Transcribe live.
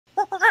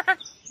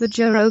The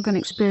Joe Rogan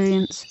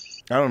Experience.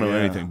 I don't know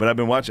anything, but I've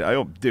been watching.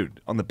 Dude,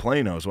 on the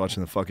plane, I was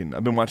watching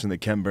I've been watching the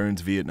Ken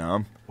Burns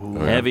Vietnam. Ooh.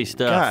 Heavy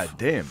stuff. God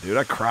damn, dude,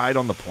 I cried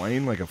on the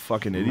plane like a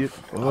fucking idiot.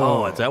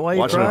 Oh, is that why you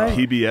watching cried? a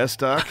PBS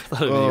doc?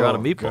 You're out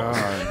of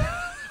meatballs.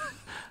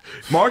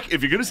 Mark,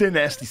 if you're gonna say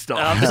nasty stuff,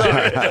 I'm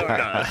sorry.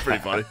 That's pretty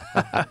funny.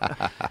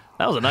 That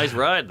was a nice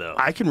ride, though.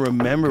 I can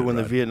remember when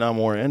the Vietnam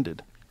War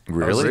ended.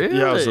 Really?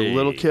 Yeah, I was a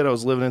little kid. I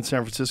was living in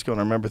San Francisco, and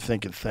I remember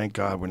thinking, "Thank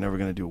God, we're never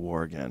going to do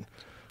war again.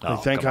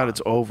 Thank God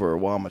it's over."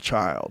 While I'm a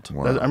child,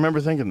 I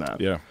remember thinking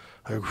that. Yeah.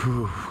 Like,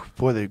 whew,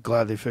 boy, they're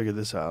glad they figured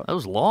this out. That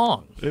was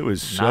long. It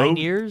was 9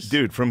 years,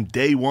 dude. From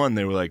day one,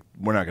 they were like,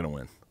 "We're not going to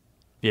win."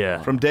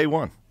 Yeah. From day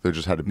one, they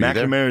just had to be there.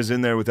 McNamara's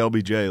in there with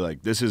LBJ.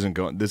 Like, this isn't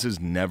going. This is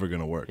never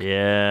going to work.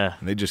 Yeah.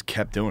 And they just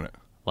kept doing it.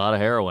 A lot of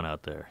heroin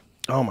out there.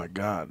 Oh my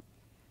God.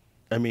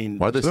 I mean,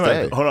 why'd they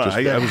stay? Hold on,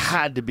 I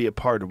had to be a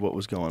part of what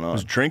was going on. I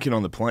was drinking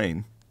on the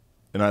plane,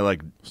 and I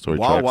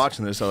while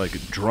watching this, I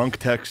drunk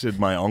texted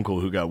my uncle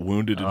who got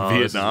wounded in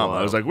Vietnam.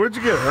 I was like, "Where'd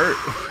you get hurt?"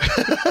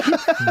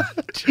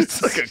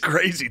 Just like a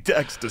crazy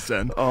text to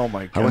send. Oh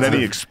my God! And then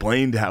he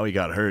explained how he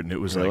got hurt, and it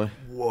was like,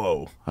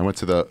 whoa. I went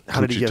to the How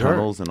did he get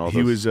tunnels hurt? and all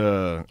He those.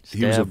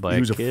 he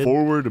was a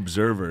forward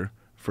observer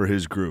for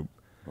his group.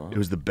 It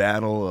was the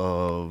Battle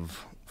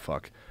of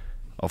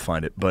I'll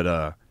find it, but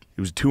it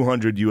was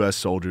 200 U.S.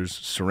 soldiers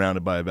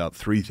surrounded by about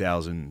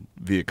 3,000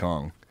 Viet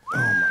Cong,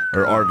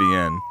 or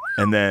RVN,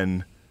 and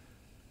then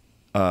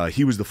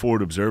he was the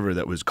forward observer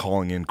that was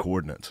calling in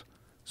coordinates.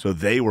 So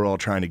they were all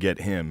trying to get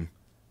him.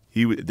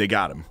 They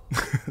got him.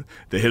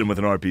 They hit him with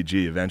an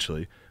RPG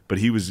eventually, but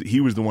he was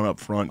the one up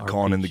front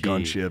calling in the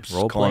gunships,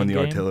 calling in the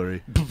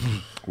artillery.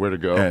 Where to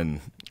go?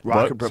 And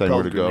rocket saying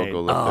where to go.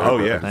 Go look there. Oh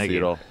yeah, see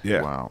it all.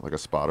 Yeah. Wow, like a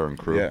spotter and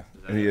crew. Yeah.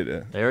 And he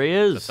had, there he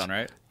is. That sound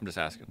right? I'm just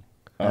asking.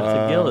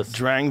 Gillis.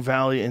 Drang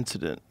Valley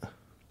Incident,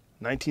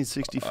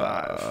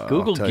 1965.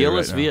 Google tell you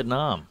Gillis right now.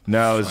 Vietnam.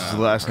 No, his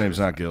last name's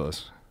not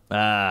Gillis.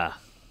 Ah.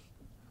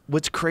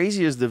 What's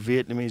crazy is the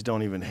Vietnamese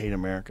don't even hate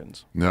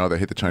Americans. No, they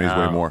hate the Chinese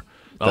way more.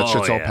 That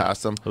shit's all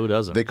past them. Who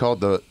doesn't? They called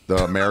the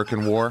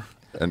American War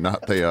and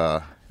not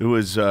the. It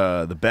was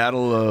the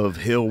Battle of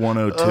Hill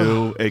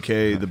 102,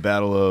 a.k.a. the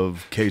Battle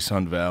of Khe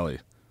Sanh Valley.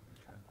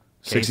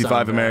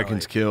 65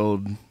 Americans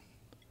killed,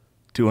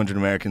 200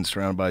 Americans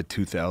surrounded by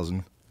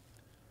 2,000.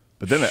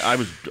 But then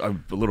I'm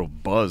a little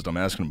buzzed. I'm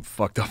asking him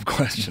fucked up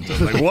questions. I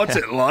was like, what's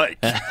it like?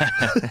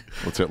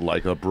 What's it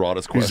like? The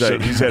broadest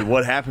question. He said,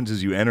 what happens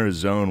is you enter a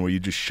zone where you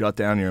just shut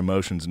down your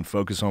emotions and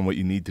focus on what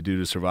you need to do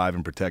to survive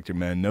and protect your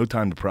men. No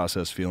time to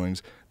process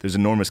feelings. There's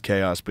enormous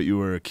chaos, but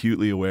you are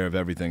acutely aware of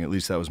everything. At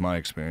least that was my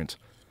experience.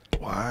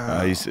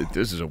 Wow. He said,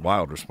 this is a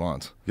wild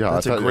response. Yeah,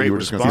 that's a great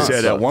response. He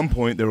said, at one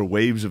point, there were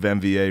waves of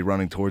MVA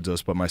running towards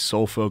us, but my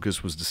sole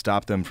focus was to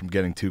stop them from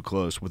getting too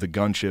close with a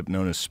gunship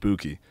known as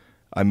Spooky.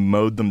 I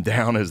mowed them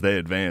down as they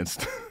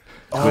advanced.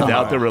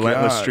 Without the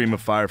relentless stream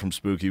of fire from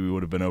Spooky, we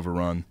would have been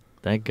overrun.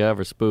 Thank God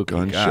for Spooky.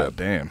 Gunship. God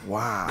damn.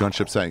 Wow.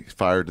 Gunship saying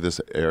fired to this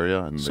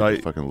area and So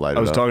they fucking light it up.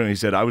 I was talking to him. He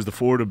said, I was the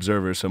forward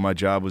observer, so my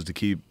job was to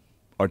keep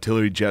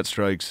artillery jet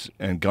strikes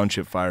and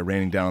gunship fire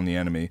raining down on the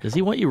enemy. Does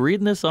he want you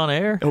reading this on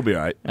air? He'll be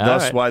all right. All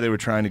That's right. why they were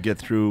trying to get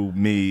through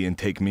me and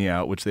take me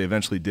out, which they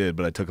eventually did,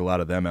 but I took a lot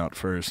of them out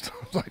first.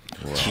 I was like,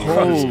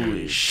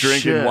 Holy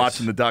shit. drinking,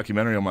 watching the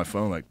documentary on my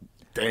phone, like,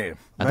 damn.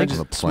 I on think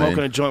a plane.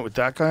 smoking a joint with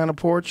that guy on a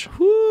porch.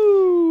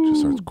 Just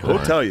starts He'll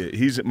crying. tell you.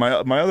 He's my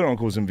other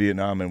uncle was in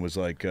Vietnam and was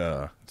like,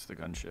 It's the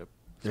gunship.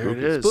 There it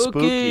is.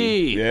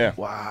 Spooky. yeah.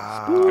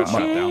 Wow. Got shot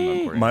down though.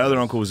 before he My did other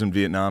this. uncle was in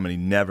Vietnam and he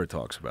never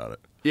talks about it.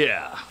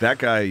 Yeah. That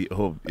guy,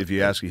 if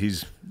you ask,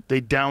 They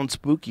downed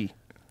Spooky.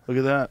 Look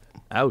at that.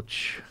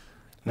 Ouch.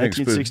 Thanks,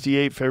 Spook.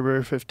 1968,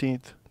 February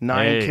 15th.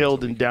 9 Hey.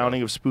 killed in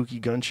downing of Spooky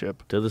gunship.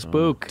 To the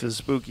spook. To the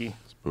Spooky.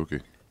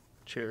 Spooky.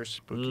 Cheers,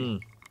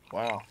 Spooky.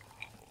 Wow.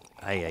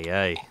 Ay, ay,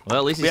 ay. Well,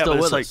 at least he's Yeah, still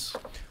but with it's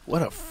us.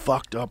 What a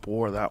fucked up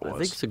war that I was.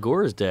 think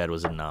Segura's dad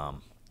was in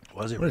Nam.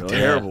 Was it what a really?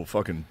 terrible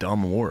fucking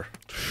dumb war.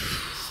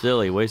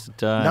 Silly, waste of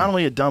time. Not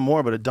only a dumb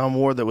war, but a dumb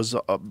war that was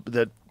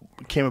that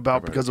came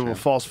about because of a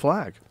false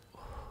flag.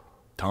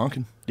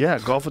 Tonkin. Yeah,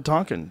 Gulf of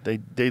Tonkin.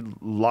 They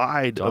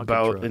lied Tonkin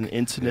about truck. an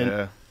incident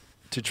Yeah.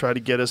 to try to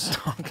get us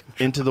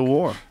into the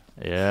war.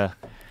 Yeah.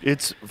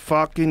 It's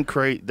fucking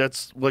crazy.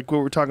 That's like what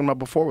we were talking about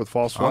before with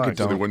false flags.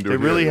 So they wouldn't do They it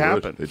here, really would.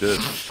 happened. They did.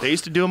 They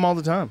used to do them all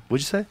the time.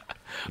 What'd you say? You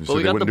Well, said we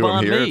they got wouldn't the do them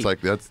Bon here. Mi. It's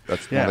like that's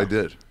Yeah. what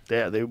they did.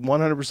 Yeah, they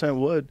 100%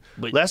 would.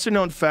 But- Lesser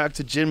known fact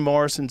to Jim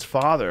Morrison's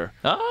father,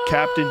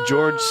 Captain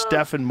George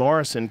Stephen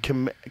Morrison,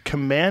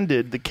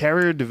 commanded the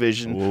carrier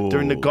division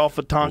during the Gulf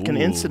of Tonkin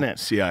incident.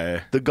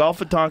 CIA. The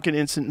Gulf of Tonkin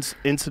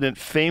incident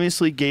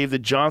famously gave the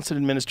Johnson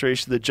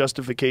administration the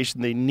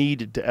justification they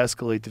needed to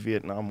escalate the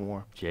Vietnam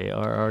War.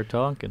 J.R.R.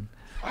 Tonkin.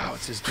 Wow,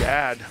 it's his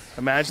dad.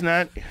 Imagine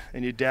that,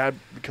 and your dad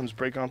becomes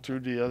break on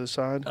through to the other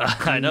side.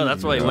 I know,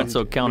 that's why he went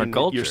so I mean,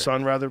 counterculture. your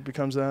son rather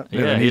becomes that.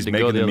 Yeah, and he had he's to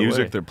making go the the other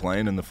music way. they're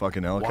playing in the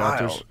fucking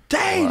helicopters. Wild.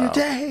 Day to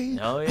day.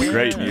 Oh, yeah.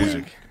 Great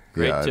music.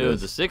 Great Yeah, it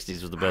tunes. is. The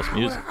 60s was the best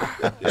music.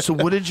 So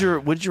what did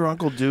your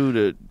uncle do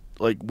to,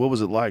 like, what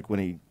was it like when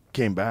he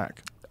came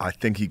back? I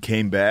think he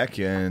came back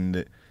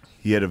and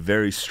he had a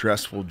very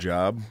stressful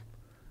job.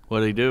 What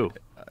did he do?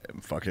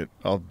 Fuck it.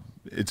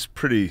 It's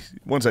pretty.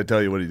 Once I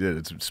tell you what he did,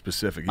 it's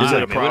specific. We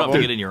don't have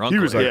to get in your uncle.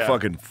 He was like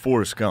fucking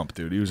Forrest Gump,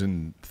 dude. He was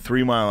in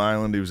 3 Mile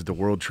Island. He was at the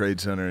World Trade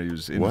Center. He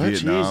was in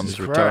Vietnam. Jesus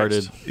He's Christ.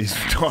 retarded. He's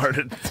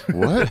retarded.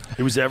 What?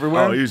 He was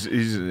everywhere. Oh, he's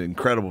an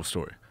incredible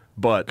story.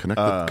 But Connect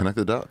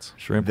the dots.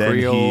 Shrimp then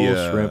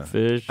Creole, shrimp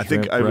fish. I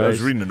think shrimp I was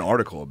rice. reading an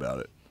article about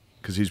it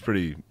because he's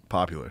pretty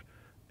popular,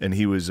 and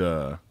he was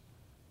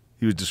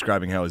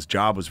describing how his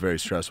job was very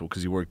stressful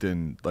because he worked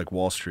in like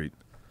Wall Street,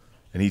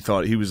 and he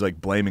thought he was like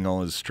blaming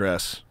all his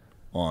stress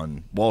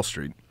on Wall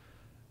Street,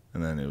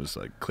 and then it was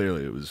like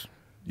clearly it was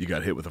you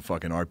got hit with a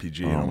fucking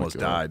RPG and almost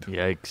died.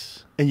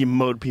 Yikes. And you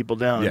mowed people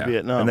down in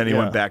Vietnam. And then he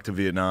went back to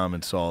Vietnam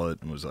and saw it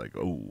and was like,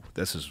 "Oh,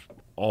 this is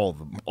all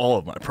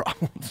of my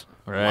problems."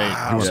 Right.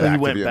 Wow. He So went he back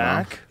to went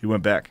Vietnam? back? He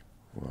went back.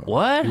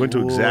 What? He went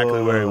to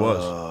exactly where he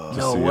was.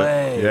 No see it.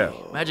 way. Yeah.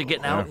 Imagine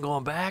getting out and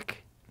going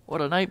back.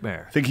 What a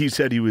nightmare. I think he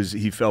said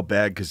he felt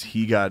bad because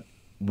he got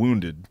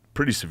wounded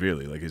pretty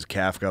severely. Like his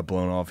calf got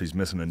blown off. He's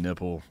missing a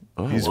nipple.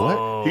 He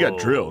got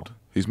drilled.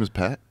 He's Miss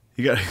Pat.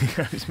 He got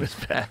his Miss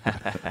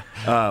Pat.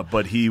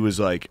 But he was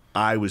like,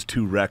 I was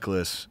too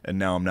reckless, and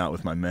now I'm not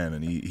with my men,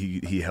 and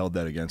he held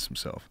that against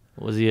himself.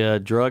 Was he a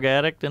drug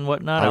addict and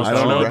whatnot? I I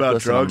don't know too about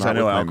reckless and I'm drugs. not I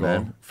know with my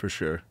alcohol men. for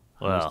sure.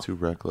 I Wow. was too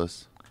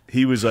reckless.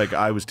 He was like,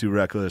 I was too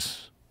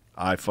reckless.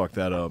 I fucked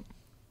that up.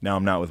 Now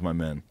I'm not with my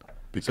men.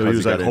 Because So he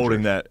was got like holding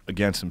injured. that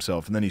against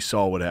himself, and then he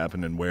saw what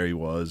happened and where he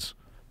was,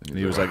 and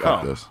he was like,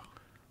 "Fuck "Oh, this."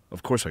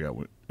 of course I got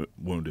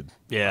wounded.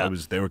 Yeah.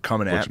 They were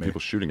coming Bunch at of me.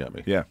 people shooting at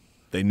me. Yeah,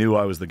 they knew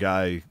I was the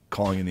guy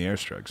calling in the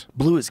airstrikes.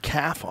 Blew his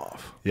calf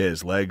off. Yeah,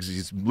 his legs.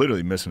 He's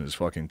literally missing his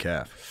fucking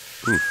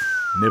calf.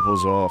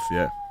 Nipples off.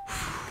 Yeah,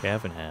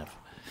 Calf in half.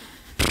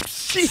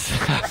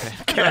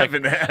 calf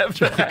in half.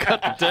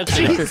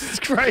 Jesus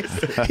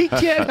Christ. He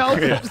can't help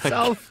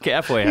himself.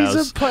 Calfway He's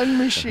house. a pun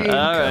machine. All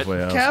right. Halfway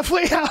house.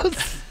 Halfway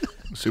house.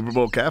 Super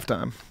Bowl calf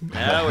time.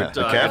 Now we're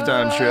The talking. calf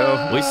time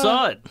show. We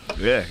saw it.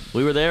 Yeah,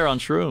 We were there on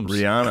shrooms.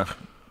 Rihanna.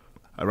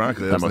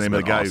 Ironically, That that's the must name have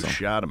of the guy been who awesome.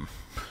 shot him.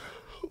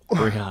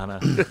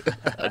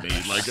 Rihanna. I knew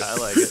you'd like it. I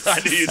like it. I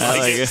knew you'd I like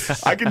like it.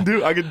 it.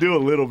 I can do a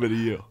little bit of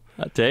you.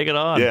 Take it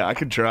on. Yeah, I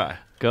can try.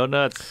 Go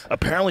nuts.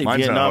 Apparently,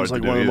 Mine's not Vietnam's hard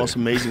like to one do of the either. most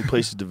amazing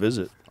places to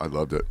visit. I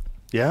loved it.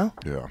 Yeah?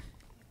 Yeah.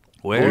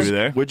 Where? Were you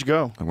there? Where'd you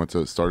go?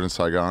 I started in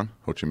Saigon,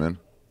 Ho Chi Minh.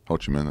 Ho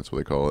Chi Minh, that's what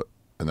they call it.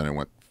 And then I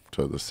went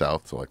to the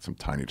south to like some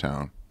tiny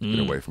town. Get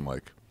away from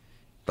like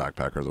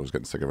backpackers. I was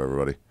getting sick of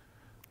everybody.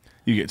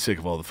 You get sick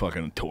of all the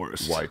fucking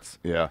tourists. Whites.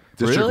 Yeah.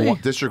 Really?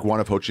 District 1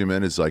 of Ho Chi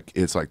Minh is like,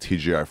 it's like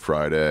TGI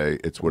Friday.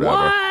 It's whatever.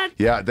 What?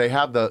 Yeah, they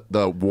have the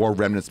War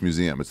Remnants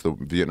Museum. It's the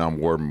Vietnam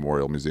War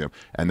Memorial Museum.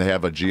 And they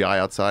have a GI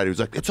outside who's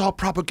like, it's all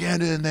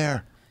propaganda in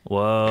there.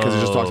 Whoa. Because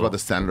it just talks about the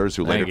senators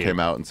who later Thank you. came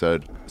out and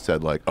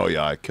said like, oh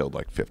yeah, I killed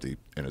like 50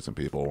 innocent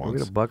people Look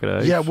once. at a bucket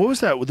of ice. Yeah, what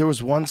was that? There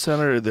was one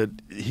senator that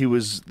they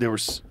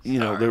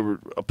were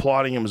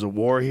applauding him as a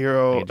war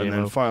hero, Hey, and then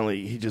J-Mo.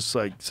 finally he just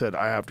like said,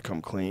 I have to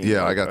come clean. Yeah,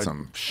 I Like, got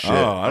some shit. Oh,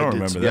 I don't I did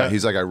remember some- that. Yeah,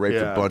 he's like, I raped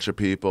Yeah. a bunch of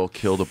people,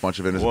 killed a bunch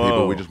of innocent Whoa.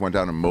 people. We just went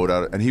down and mowed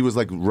out. And he was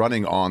like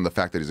running on the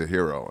fact that he's a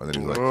hero. And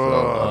then he's like, so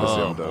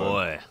obviously Oh, I'm done.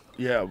 boy.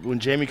 Yeah, when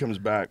Jamie comes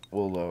back,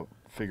 we'll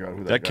figure out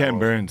who that guy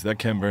was. That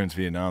Ken Burns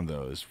Vietnam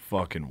though is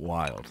fucking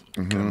wild.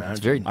 It's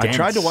very dense. I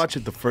tried to watch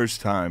it the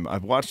first time.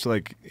 I've watched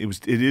like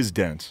it is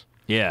dense.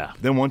 Yeah.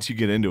 Then once you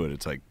get into it,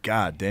 it's like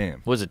god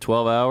damn, Was it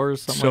 12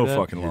 hours? Something so like that?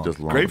 fucking long. does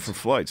long. Great for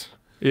flights.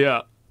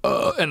 Yeah.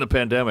 And the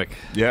pandemic.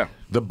 Yeah,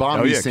 The banh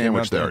Oh, mi yeah, it came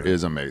sandwich out there there.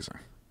 is amazing.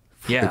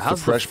 Yeah. It's the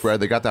fresh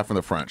bread. They got that from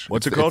the French.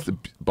 What's It's it called? It's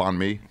the banh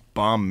mi.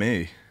 bomb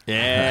me.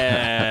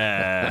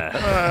 Yeah.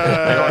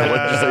 What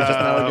did you say just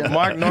now again?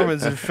 Mark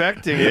Norman's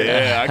infecting it.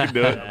 Yeah, I can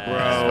do it,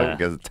 Fucking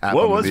gets a tap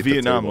What was underneath the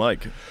Vietnam table.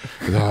 like?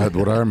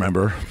 What I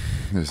remember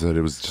is that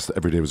it was just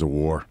every day was a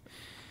war.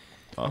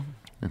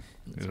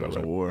 It was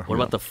a war. What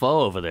about the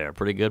pho over there?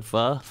 Pretty good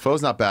pho?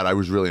 Pho's not bad. I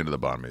was really into the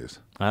banh mi's.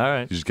 All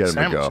right. You just get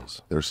them to go.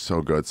 Sandwiches. They're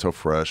so good, so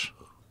fresh.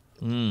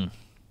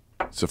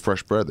 It's a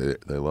fresh bread.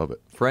 They love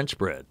it. French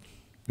bread.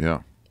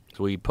 Yeah,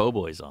 So we eat po'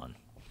 boys on.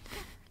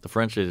 The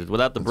French is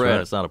without the bread,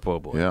 right. it's not a po'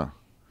 boy. yeah.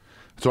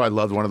 So I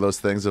loved one of those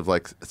things of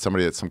like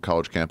somebody at some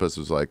college campus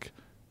was like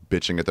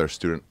bitching at their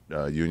student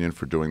union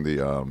for doing the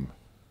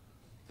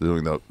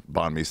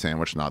banh mi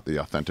sandwich not the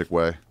authentic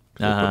way.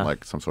 'Cause they put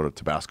like some sort of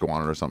Tabasco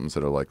on it or something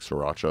instead of like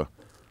sriracha.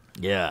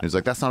 Yeah. And he's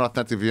like, that's not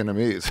authentic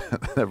Vietnamese.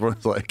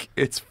 Everyone's like,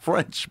 it's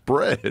French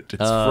bread. It's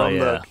Oh, from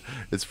yeah.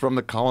 it's from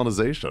the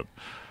colonization.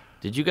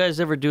 Did you guys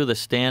ever do the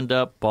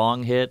stand-up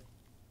bong hit?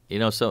 You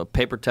know, so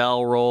paper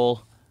towel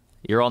roll.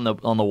 You're on the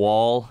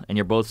wall and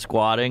you're both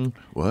squatting.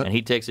 What? And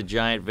he takes a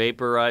giant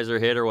vaporizer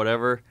hit or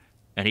whatever,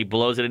 and he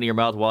blows it into your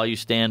mouth while you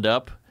stand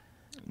up,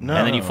 No.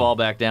 and then you fall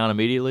back down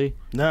immediately.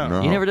 No.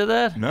 No. You never did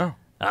that? No.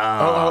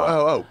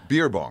 Oh,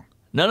 beer bong.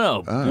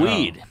 No,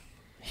 weed.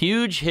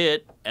 Huge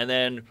hit, and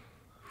then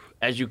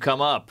as you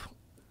come up,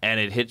 and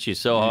it hits you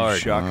so hard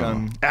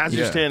Shotgun. As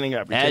you're Yeah. standing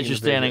up. as you're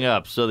standing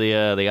up, so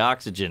the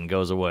oxygen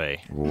goes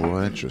away.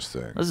 Oh,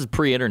 interesting. This is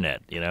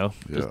pre-internet, you know.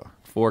 Yeah.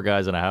 4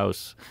 guys in a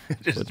house.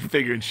 Just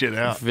figuring shit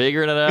out.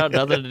 Figuring it out,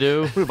 nothing to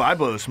do. What if I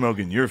blow the smoke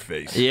in your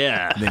face?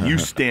 Yeah. And then you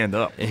stand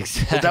up.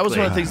 Exactly. But that was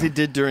one of the things they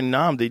did during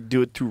Nam. They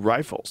do it through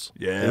rifles.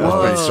 Yeah.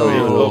 That's So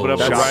you would open up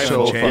a That's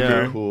rifle. so fucking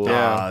yeah. cool.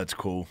 Yeah. Ah, that's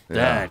cool.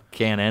 That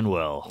can't end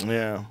well.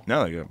 Yeah.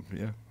 No, yeah.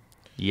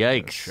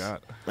 Yikes.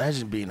 Shot.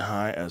 Imagine being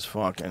high as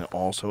fuck and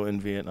also in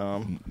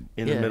Vietnam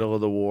in Yeah. the middle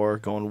of the war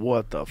going,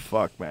 what the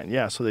fuck, man?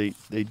 Yeah, so they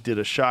did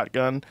a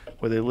shotgun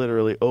where they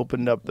literally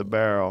opened up the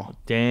barrel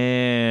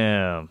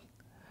Damn.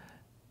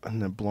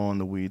 and then blowing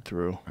the weed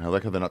through. I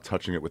like how they're not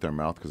touching it with their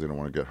mouth because they don't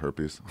want to get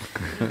herpes.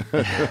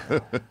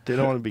 They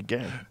don't want to be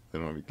gay. They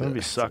don't want to be. They want to be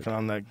It's sucking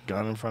on that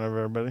gun in front of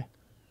everybody.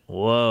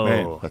 Whoa.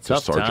 Man, that's a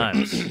tough sergeant.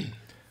 times.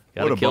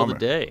 Gotta What a kill the bummer.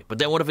 day. But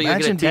then what if you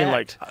Imagine get being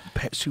attacked?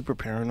 like super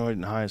paranoid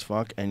and high as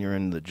fuck, and you're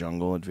in the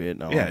jungle in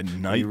Vietnam. Yeah, at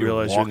night you you're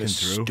realize you're in walking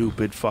this through.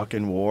 stupid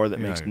fucking war that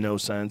Yeah. makes no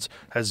sense,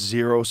 has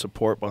zero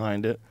support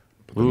behind it.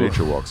 The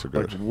nature walks are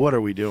Like, good. what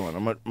are we doing?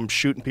 I'm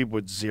shooting people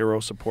with zero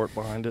support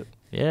behind it.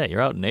 Yeah,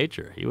 you're out in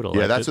nature. You would have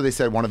Yeah, liked that's it. what they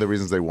said. One of the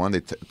reasons they won,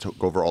 they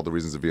took over all the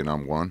reasons that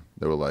Vietnam won.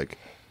 They were like,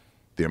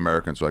 the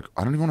Americans were like,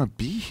 I don't even want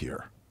to be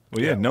here.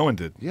 Well, yeah, no one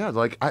did. Yeah,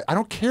 like, I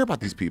don't care about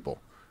these people.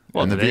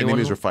 Well, and the did anyone-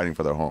 Vietnamese were fighting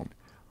for their home.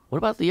 What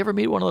about, you ever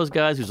meet one of those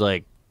guys who's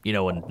like, you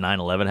know, when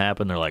 9/11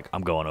 happened, they're like,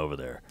 I'm going over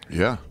there.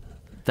 Yeah.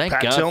 Thank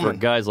Pat God Tillman. for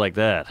guys like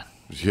that.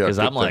 Yeah, Because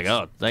good I'm like, things.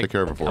 oh, Take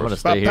care of it for I'm going to us.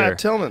 stay here. Pat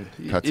Tillman.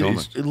 Pat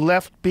He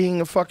left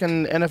being a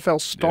fucking NFL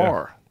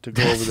star to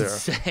go over there.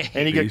 insane.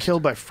 And he got Beast.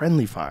 killed by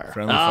friendly fire.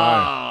 Friendly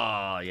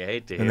fire. Oh, you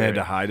hate to hear And they had to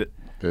it. hide it.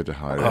 They had to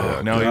hide it.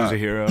 Oh, no, he was a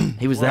hero.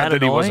 He was Well, that not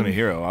that he wasn't a annoying?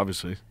 hero,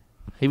 obviously.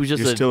 He was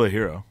just He's a, still a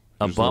hero.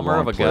 a was in the bummer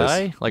wrong of a place.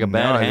 guy? Like a No,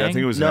 bad I hang? think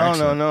it was an No,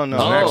 accident. no, no, It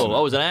was an Oh, accident.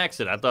 it was an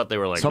accident. I thought they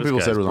were like, Some this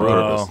people said guy's it was on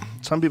broke.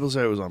 purpose. Some people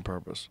say it was on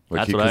purpose. Like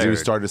That's what I because he heard. was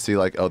starting to see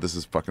like, oh, this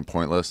is fucking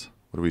pointless.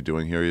 What are we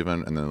doing here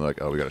even? And then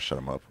like, oh, we got to shut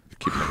him up.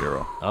 Keep him a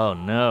hero. Oh,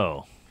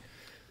 no.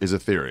 Is a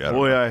theory. I don't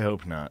Boy, know. I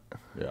hope not.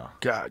 Yeah.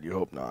 God, you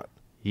hope not.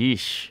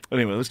 Yeesh.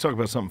 Anyway, let's talk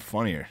about something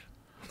funnier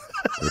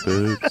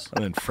It's-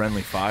 than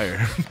friendly fire.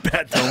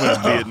 Pat Tillman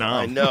in Vietnam.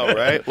 I know,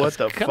 right? What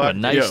the Kind fuck? of a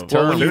nice Yo,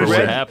 turn well, for what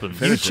read- happened.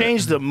 You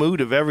changed the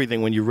mood of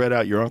everything when you read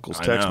out your uncle's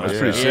I text know, it's message.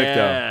 pretty sick,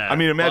 though. Yeah, I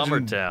mean, imagine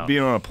Bummer Town.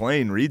 being on a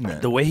plane reading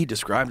that. The way he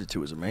described it to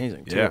was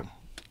amazing, too. Yeah.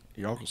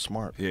 Your uncle's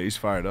smart. Yeah, he's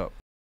fired up.